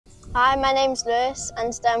Hi, my name's Lewis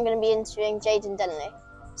and today I'm going to be interviewing Jaydn Denly.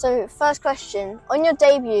 So first question, on your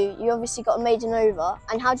debut you obviously got a maiden over,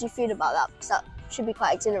 and how do you feel about that? Because that should be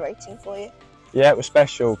quite exhilarating for you. Yeah, it was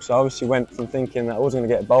special because I obviously went from thinking that I wasn't going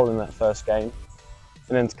to get a bowl in that first game,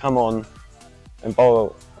 and then to come on and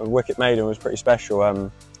bowl a wicket maiden was pretty special.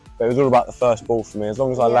 But it was all about the first ball for me. As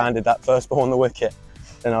long as I landed that first ball on the wicket,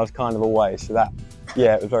 then I was kind of away. So that,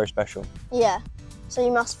 yeah, it was very special. Yeah, so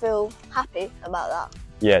you must feel happy about that.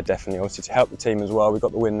 Yeah, definitely. Obviously to help the team as well. We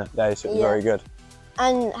got the win that day, so it was very good.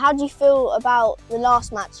 And how do you feel about the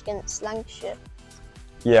last match against Lancashire?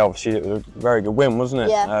 Yeah, obviously it was a very good win, wasn't it?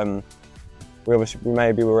 Yeah.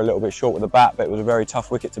 Maybe we were a little bit short with the bat, but it was a very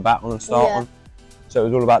tough wicket to bat on and start on. So it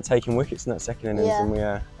was all about taking wickets in that second innings, and we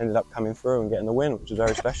ended up coming through and getting the win, which was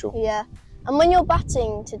very special. Yeah. And when you're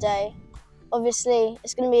batting today, obviously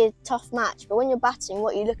it's going to be a tough match, but when you're batting,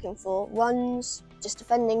 what are you looking for? Runs, just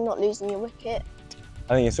defending, not losing your wicket?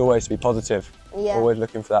 I think it's always to be positive. Always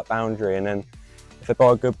looking for that boundary, and then if they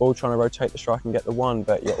bowl a good ball, trying to rotate the strike and get the one,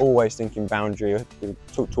 but you're always thinking boundary. We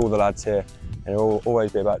talk to all the lads here, and it'll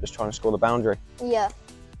always be about just trying to score the boundary. Yeah.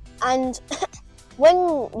 And when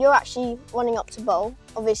you're actually running up to bowl,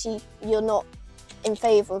 obviously you're not in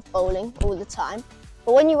favour of bowling all the time,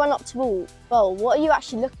 but when you run up to bowl, what are you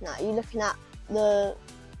actually looking at? Are you looking at the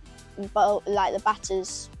bowl, like the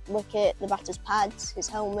batter's wicket, the batter's pads, his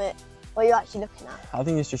helmet? What are you actually looking at? I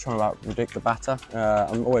think it's just trying to predict the batter.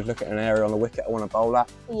 I'm always looking at an area on the wicket I want to bowl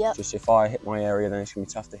at. Yep. Just if I hit my area, then it's going to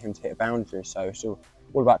be tough for him to hit a boundary. So it's all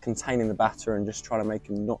about containing the batter and just trying to make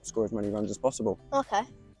him not score as many runs as possible. Okay.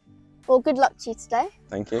 Well, good luck to you today.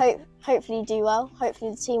 Thank you. Hopefully you do well.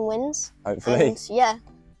 Hopefully the team wins. Hopefully. And, yeah.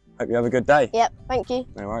 Hope you have a good day. Yep, thank you.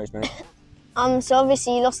 No worries, mate. So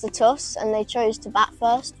obviously you lost the toss and they chose to bat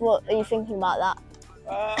first. What are you thinking about that?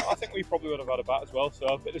 I think we probably would have had a bat as well, so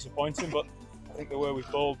a bit disappointing, but I think the way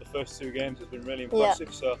we've bowled the first two games has been really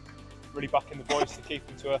impressive, so really backing the boys to keep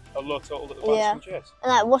them to a low total that the bats can chase.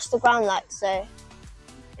 And what's the ground like today?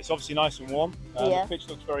 It's obviously nice and warm, the pitch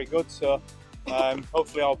looks very good, so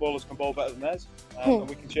hopefully our bowlers can bowl better than theirs, and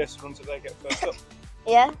we can chase the runs if they get first up.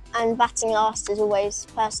 Yeah, and batting last is always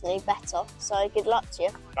personally better, so good luck to you.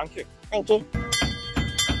 Thank you. Thank you.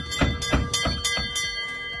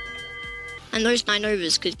 And those 9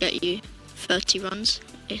 overs could get you 30 runs.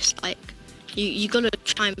 It's like you got to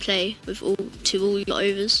try and play with all your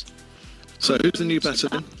overs. So who's the new batter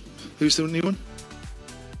then? Who's the new one?